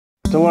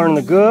To learn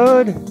the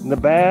good, the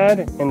bad,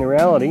 and the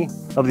reality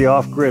of the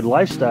off-grid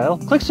lifestyle,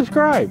 click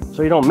subscribe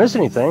so you don't miss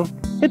anything.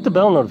 Hit the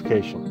bell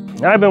notification.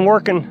 Now, I've been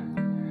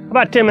working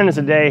about 10 minutes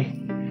a day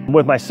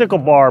with my sickle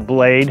bar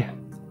blade,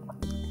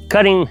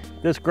 cutting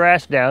this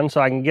grass down so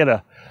I can get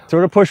a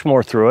sort of push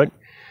more through it.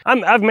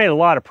 I've made a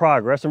lot of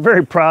progress. I'm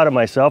very proud of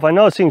myself. I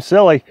know it seems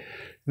silly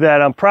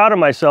that I'm proud of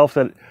myself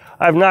that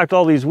I've knocked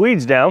all these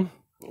weeds down,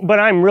 but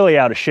I'm really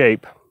out of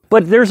shape.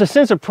 But there's a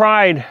sense of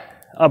pride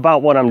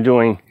about what I'm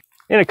doing.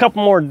 In a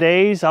couple more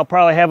days, I'll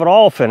probably have it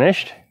all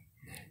finished.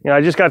 You know,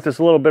 I just got this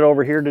little bit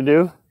over here to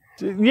do.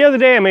 The other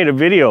day I made a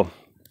video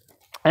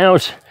and I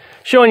was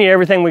showing you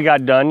everything we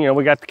got done. You know,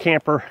 we got the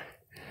camper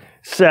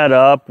set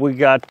up, we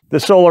got the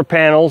solar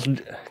panels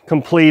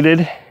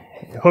completed,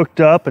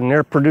 hooked up, and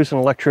they're producing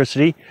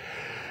electricity.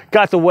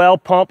 Got the well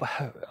pump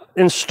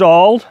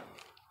installed,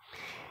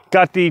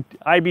 got the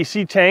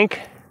IBC tank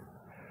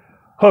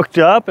hooked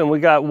up, and we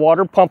got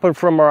water pumping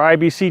from our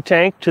IBC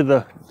tank to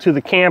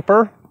the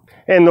camper.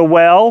 And the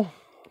well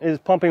is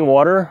pumping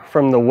water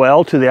from the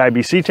well to the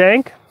IBC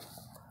tank.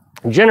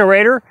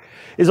 Generator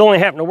is only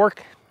happening to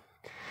work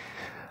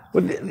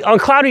on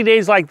cloudy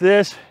days like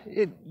this.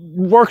 It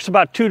works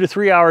about 2 to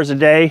 3 hours a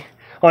day.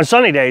 On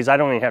sunny days, I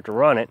don't even have to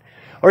run it.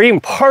 Or even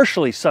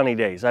partially sunny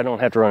days, I don't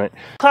have to run it.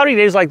 Cloudy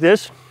days like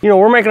this, you know,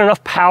 we're making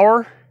enough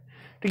power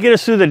to get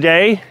us through the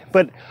day,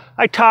 but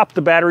I top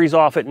the batteries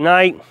off at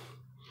night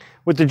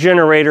with the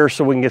generator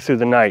so we can get through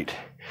the night.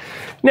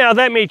 Now,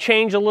 that may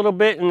change a little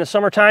bit in the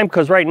summertime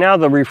because right now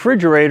the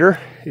refrigerator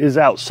is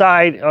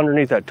outside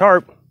underneath that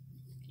tarp,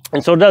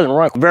 and so it doesn't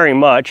run very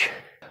much.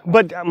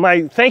 But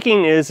my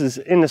thinking is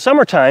in the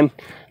summertime,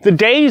 the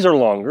days are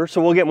longer,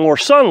 so we'll get more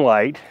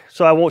sunlight,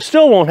 so I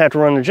still won't have to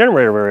run the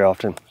generator very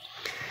often.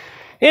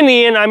 In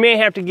the end, I may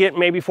have to get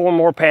maybe 4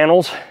 more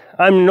panels.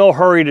 I'm in no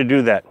hurry to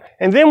do that.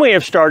 And then we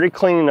have started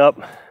cleaning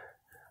up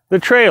the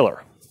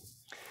trailer.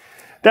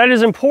 That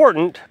is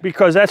important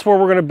because that's where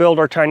we're going to build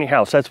our tiny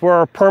house. That's where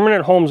our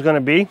permanent home is going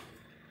to be.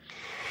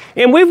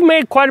 And we've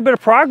made quite a bit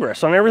of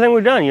progress on everything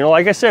we've done. You know,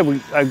 like I said,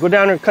 I go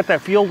down and cut that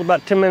field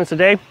about 10 minutes a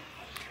day.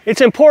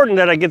 It's important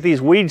that I get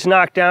these weeds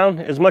knocked down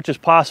as much as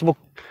possible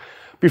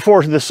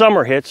before the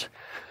summer hits,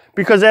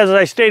 because as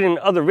I stated in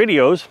other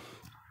videos,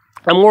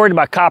 I'm worried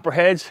about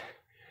copperheads.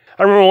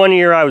 I remember one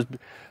year I was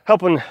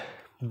helping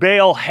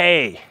bale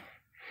hay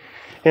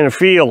in a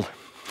field,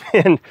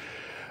 and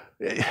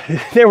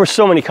there were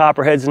so many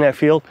copperheads in that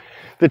field.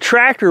 The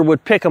tractor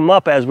would pick them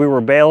up as we were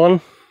baling.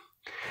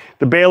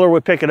 The baler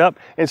would pick it up,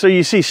 and so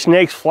you see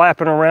snakes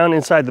flapping around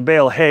inside the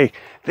bale of hay.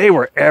 They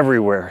were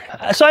everywhere.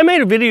 So I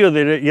made a video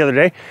the other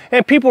day,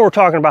 and people were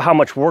talking about how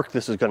much work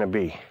this is going to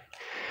be.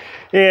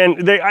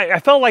 And I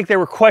felt like they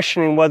were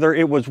questioning whether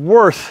it was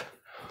worth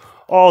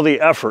all the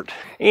effort.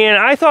 And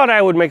I thought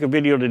I would make a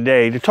video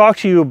today to talk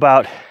to you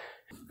about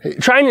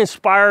trying to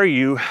inspire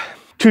you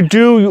to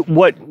do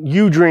what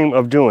you dream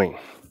of doing.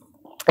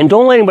 And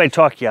don't let anybody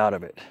talk you out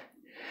of it.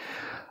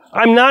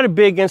 I'm not a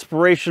big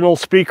inspirational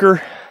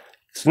speaker.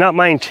 It's not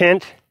my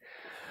intent.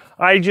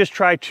 I just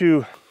try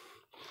to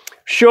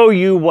show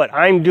you what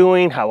I'm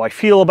doing, how I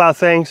feel about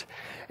things.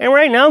 And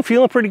right now I'm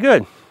feeling pretty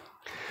good.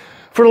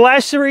 For the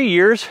last 3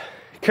 years,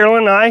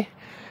 Carolyn and I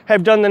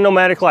have done the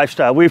nomadic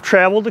lifestyle. We've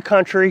traveled the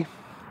country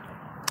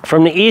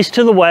from the east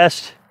to the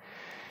west.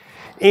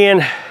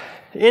 And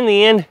in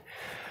the end,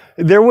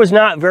 there was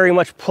not very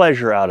much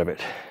pleasure out of it.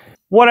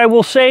 What I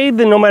will say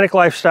the nomadic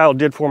lifestyle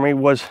did for me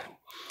was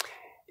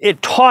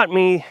it taught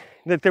me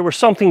that there was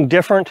something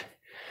different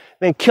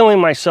than killing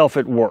myself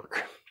at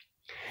work.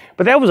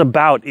 But that was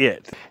about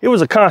it. It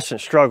was a constant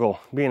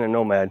struggle being a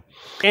nomad.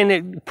 And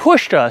it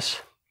pushed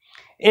us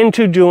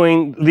into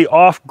doing the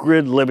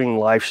off-grid living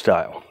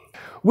lifestyle.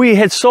 We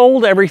had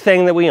sold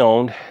everything that we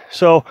owned,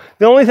 so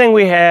the only thing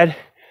we had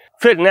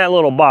fit in that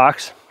little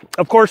box.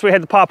 Of course, we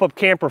had the pop-up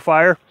camper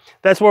fire.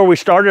 That's where we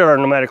started our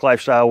nomadic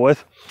lifestyle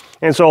with.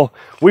 And so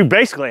we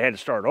basically had to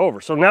start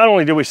over. So not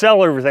only did we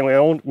sell everything we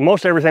owned,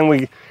 most everything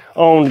we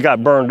owned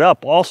got burned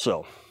up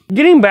also.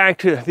 Getting back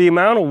to the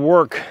amount of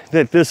work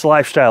that this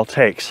lifestyle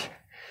takes,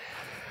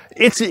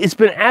 it's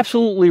been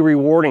absolutely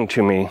rewarding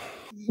to me.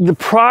 The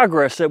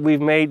progress that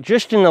we've made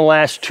just in the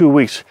last 2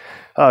 weeks.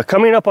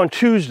 Coming up on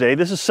Tuesday,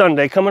 this is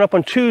Sunday, coming up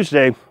on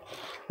Tuesday,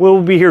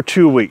 we'll be here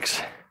 2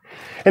 weeks.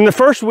 In the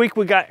first week,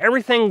 we got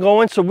everything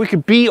going so we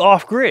could be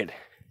off-grid.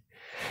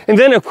 And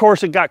then, of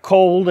course, it got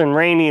cold and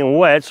rainy and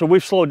wet, so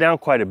we've slowed down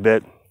quite a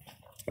bit.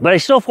 But I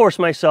still force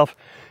myself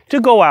to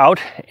go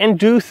out and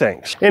do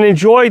things and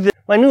enjoy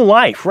my new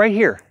life right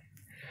here.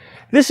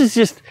 This is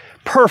just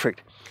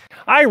perfect.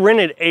 I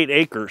rented 8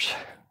 acres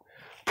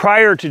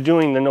prior to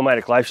doing the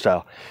nomadic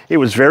lifestyle. It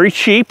was very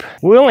cheap.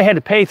 We only had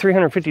to pay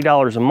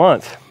 $350 a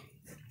month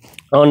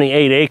on the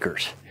 8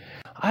 acres.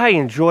 I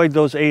enjoyed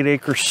those 8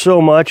 acres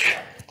so much.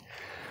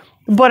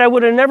 But I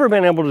would have never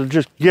been able to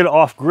just get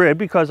off grid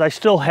because I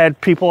still had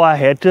people I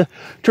had to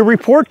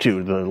report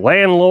to, the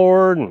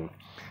landlord and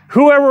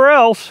whoever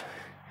else.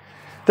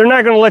 They're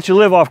not going to let you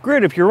live off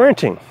grid if you're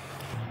renting.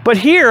 But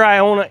here I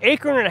own 1.5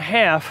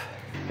 acres,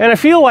 and I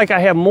feel like I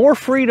have more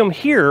freedom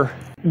here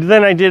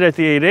than I did at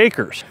the 8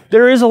 acres.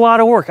 There is a lot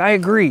of work, I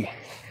agree.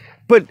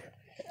 But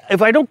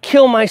if I don't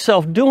kill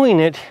myself doing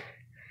it,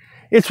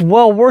 it's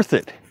well worth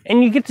it.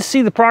 And you get to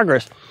see the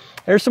progress.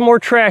 There's some more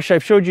trash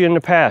I've showed you in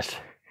the past.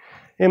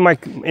 In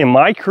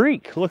my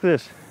creek, look at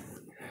this.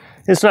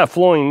 It's not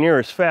flowing near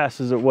as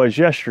fast as it was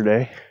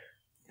yesterday.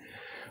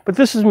 But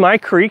this is my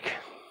creek.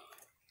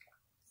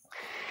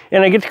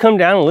 And I get to come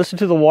down and listen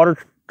to the water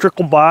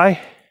trickle by.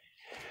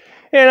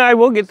 And I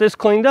will get this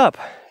cleaned up.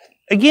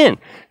 Again,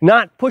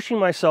 not pushing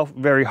myself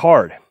very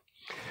hard.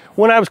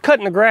 When I was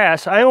cutting the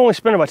grass, I only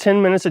spent about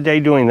 10 minutes a day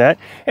doing that.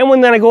 And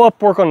when then I go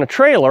up work on the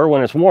trailer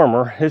when it's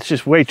warmer, it's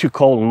just way too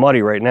cold and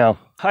muddy right now.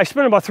 I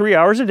spend about 3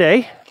 hours a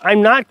day.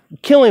 I'm not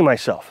killing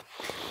myself.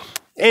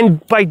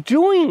 And by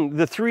doing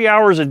the 3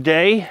 hours a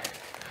day,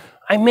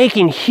 I'm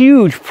making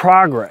huge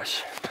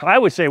progress. I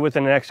would say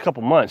within the next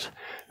couple months,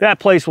 that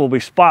place will be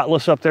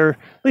spotless up there.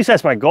 At least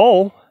that's my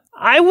goal.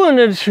 I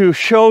wanted to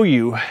show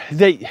you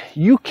that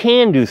you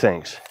can do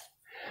things.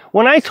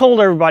 When I told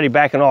everybody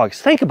back in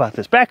August, think about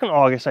this, back in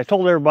August, I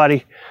told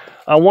everybody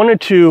I wanted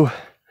to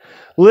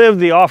live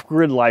the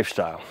off-grid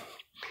lifestyle.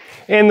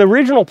 And the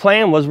original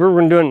plan was we were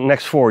going to do it in the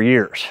next 4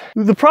 years.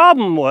 The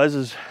problem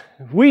was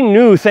we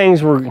knew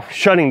things were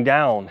shutting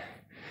down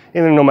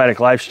in the nomadic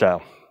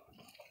lifestyle.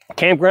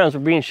 Campgrounds were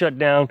being shut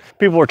down.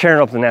 People were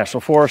tearing up the national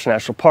forests,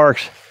 national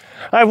parks.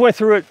 I went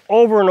through it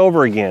over and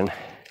over again.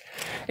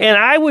 And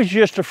I was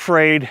just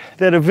afraid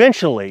that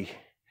eventually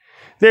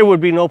there would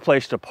be no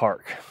place to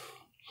park.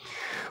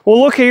 Well,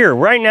 look here.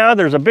 Right now,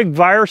 there's a big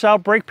virus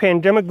outbreak,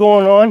 pandemic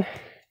going on,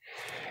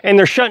 and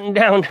they're shutting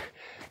down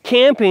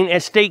camping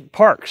at state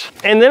parks.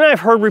 And then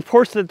I've heard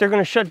reports that they're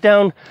going to shut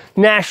down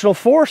national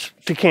forests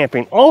to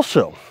camping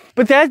also.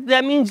 But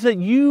that means that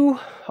you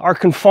are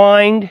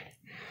confined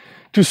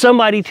to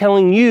somebody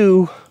telling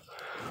you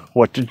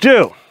what to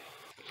do.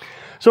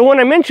 So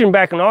when I mentioned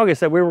back in August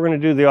that we were going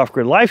to do the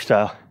off-grid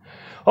lifestyle,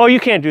 oh, you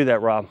can't do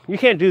that, Rob. You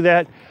can't do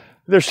that.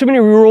 There's too many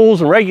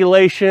rules and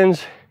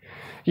regulations.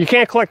 You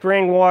can't collect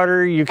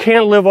rainwater. You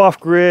can't live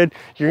off-grid.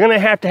 You're going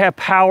to have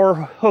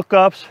power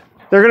hookups.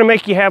 They're going to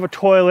make you have a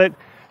toilet.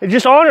 And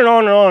just on and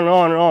on and on and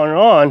on and on and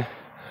on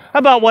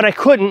about what I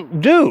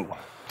couldn't do.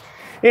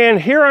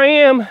 And here I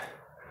am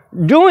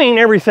doing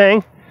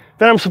everything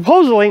that I'm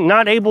supposedly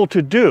not able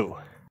to do.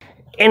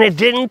 And it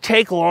didn't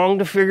take long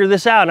to figure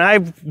this out. And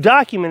I've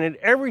documented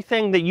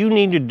everything that you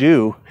need to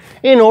do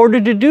in order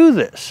to do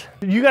this.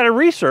 You got to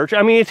research.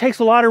 I mean, it takes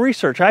a lot of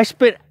research. I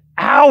spent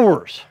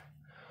hours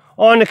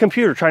on the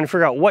computer trying to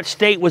figure out what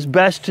state was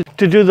best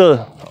to do the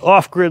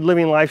off-grid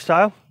living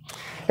lifestyle.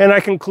 And I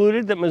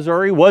concluded that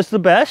Missouri was the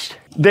best.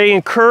 They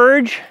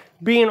encourage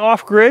being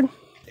off-grid.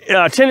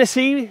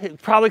 Tennessee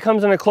probably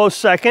comes in a close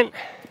second.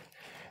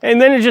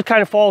 And then it just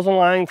kind of falls in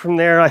line from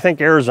there. I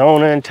think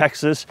Arizona and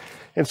Texas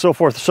and so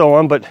forth and so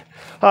on. But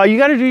you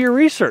got to do your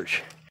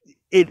research.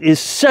 It is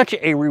such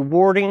a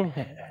rewarding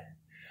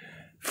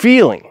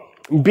feeling,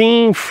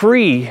 being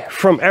free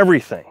from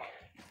everything.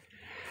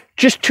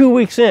 Just 2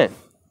 weeks in.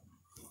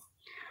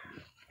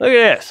 Look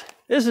at this.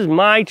 This is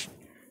my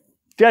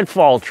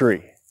deadfall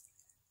tree.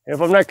 If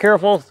I'm not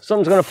careful,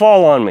 something's going to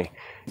fall on me.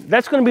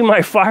 That's going to be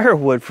my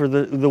firewood for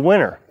the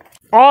winter.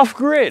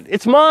 Off-grid,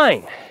 it's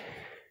mine.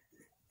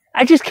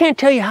 I just can't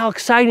tell you how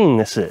exciting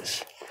this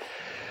is.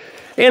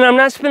 And I'm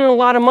not spending a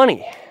lot of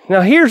money.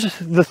 Now here's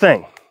the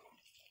thing.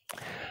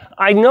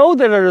 I know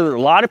that there are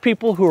a lot of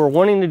people who are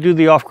wanting to do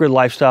the off-grid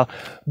lifestyle,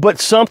 but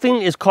something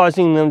is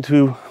causing them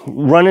to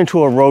run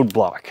into a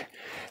roadblock.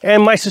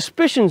 And my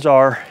suspicions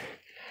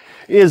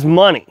is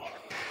money.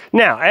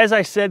 Now, as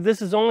I said,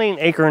 this is only 1.5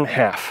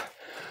 acres.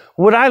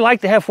 Would I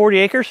like to have 40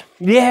 acres?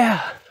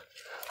 Yeah,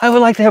 I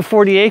would like to have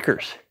 40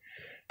 acres,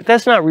 but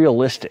that's not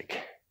realistic.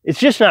 It's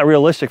just not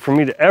realistic for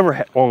me to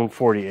ever own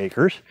 40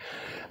 acres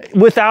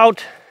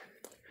without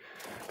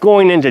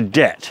going into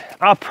debt.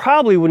 I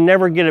probably would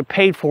never get it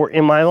paid for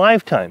in my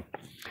lifetime.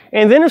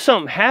 And then if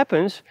something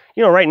happens,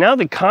 you know, right now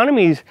the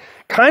economy is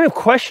kind of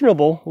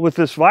questionable with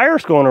this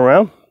virus going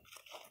around.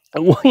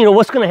 You know,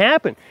 what's going to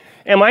happen?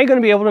 Am I going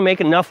to be able to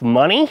make enough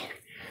money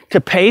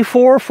to pay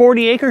for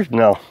 40 acres?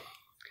 No,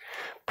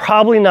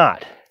 probably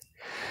not.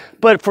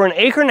 But for 1.5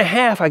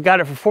 acres, I got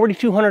it for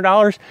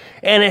 $4,200,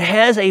 and it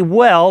has a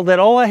well that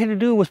all I had to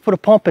do was put a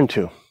pump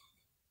into.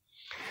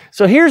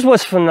 So here's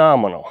what's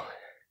phenomenal,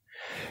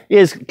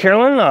 is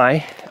Carolyn and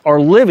I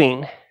are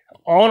living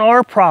on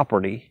our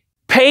property,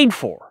 paid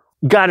for,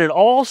 got it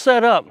all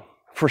set up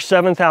for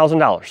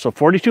 $7,000. So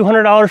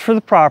 $4,200 for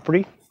the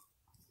property,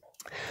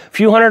 a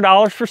few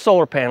 $100s for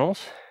solar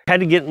panels.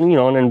 Had to get, you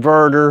know, an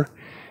inverter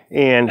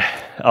and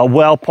a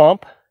well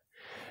pump.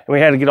 And we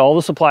had to get all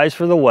the supplies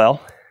for the well.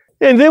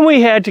 And then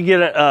we had to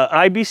get an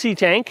IBC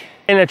tank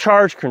and a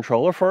charge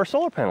controller for our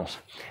solar panels.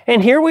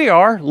 And here we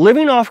are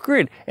living off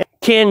grid.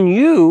 Can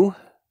you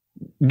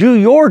do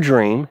your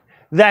dream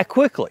that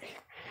quickly?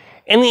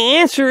 And the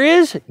answer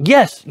is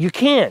yes, you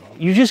can.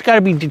 You just got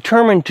to be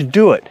determined to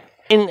do it.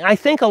 And I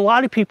think a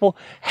lot of people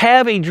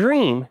have a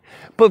dream,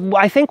 but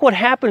I think what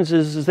happens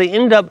is they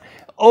end up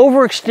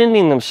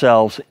overextending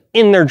themselves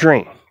in their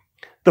dream.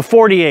 the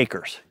 40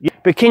 acres.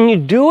 But can you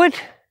do it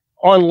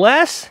on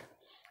less?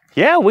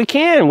 Yeah, we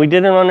can. We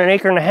did it on 1.5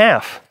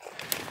 acres.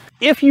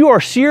 If you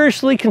are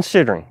seriously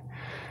considering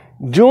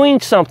doing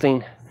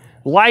something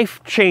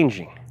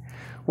life-changing,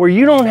 where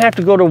you don't have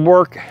to go to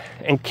work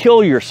and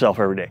kill yourself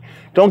every day.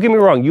 Don't get me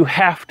wrong, you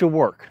have to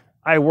work.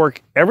 I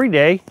work every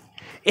day.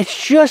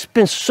 It's just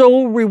been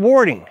so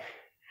rewarding.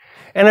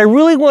 And I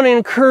really want to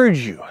encourage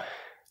you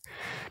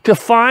to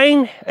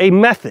find a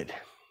method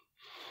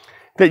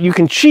that you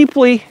can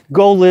cheaply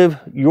go live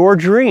your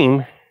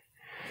dream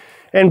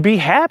and be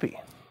happy.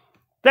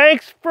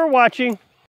 Thanks for watching.